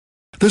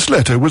This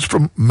letter was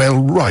from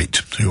Mel Wright,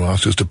 who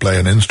asked us to play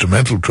an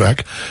instrumental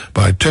track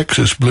by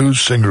Texas blues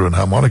singer and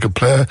harmonica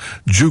player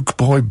Juke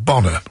Boy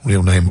Bonner,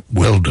 real name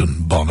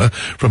Weldon Bonner,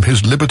 from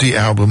his Liberty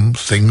album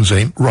Things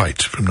Ain't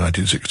Right from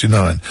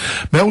 1969.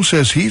 Mel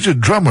says he's a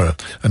drummer,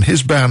 and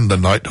his band the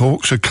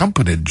Nighthawks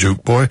accompanied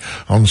Juke Boy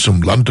on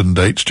some London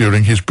dates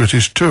during his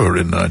British tour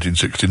in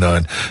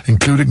 1969,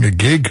 including a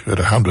gig at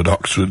 100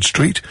 Oxford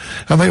Street,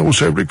 and they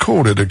also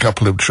recorded a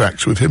couple of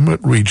tracks with him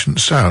at Regent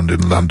Sound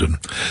in London.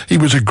 He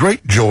was a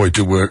great joy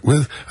to work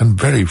with and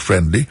very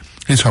friendly.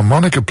 His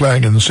harmonica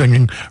playing and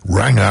singing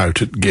rang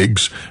out at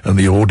gigs, and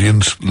the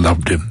audience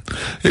loved him.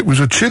 It was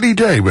a chilly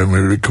day when we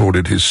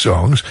recorded his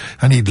songs,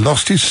 and he'd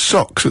lost his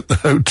socks at the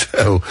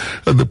hotel,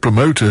 and the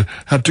promoter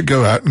had to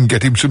go out and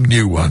get him some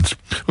new ones.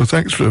 Well,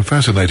 thanks for a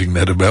fascinating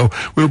letter, Mel.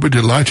 We'll be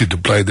delighted to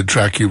play the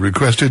track you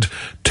requested,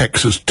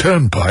 Texas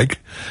Turnpike,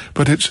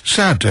 but it's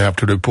sad to have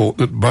to report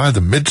that by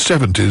the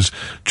mid-70s,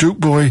 Juke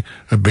Boy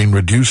had been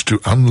reduced to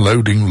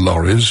unloading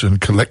lorries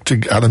and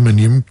collecting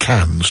aluminium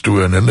cans to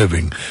earn a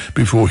living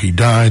before he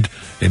died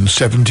in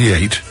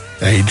 78,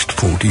 aged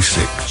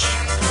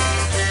 46.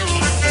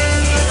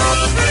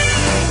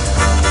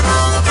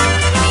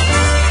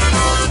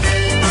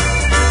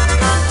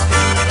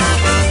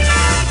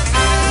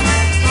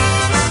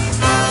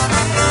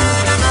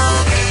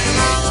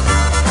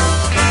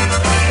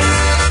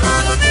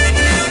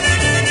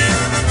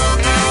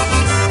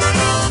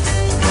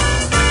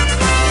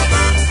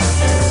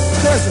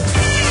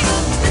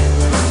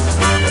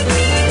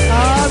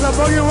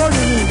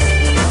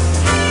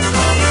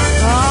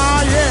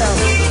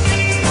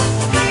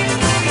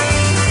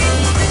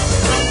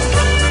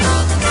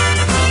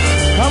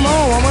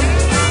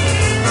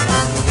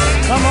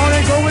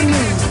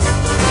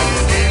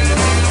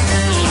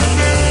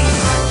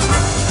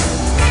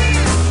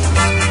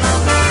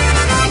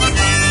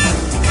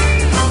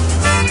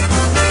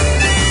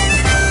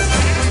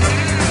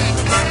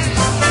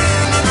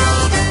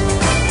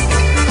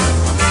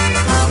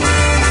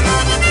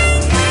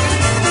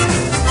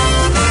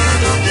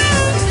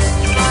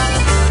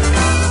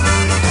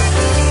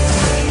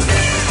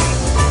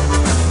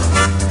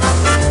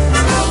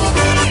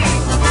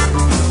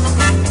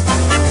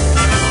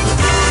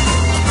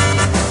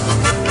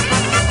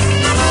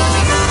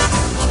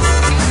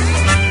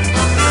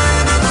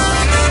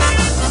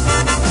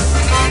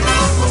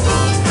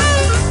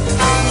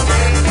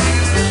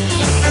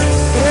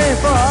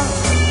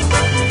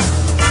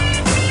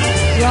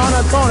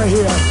 Corner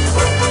here.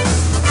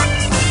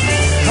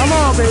 Come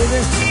on,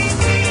 baby.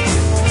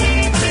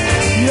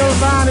 You'll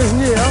find us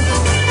near.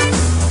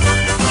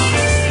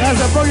 That's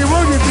a boogie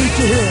woogie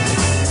beat you here.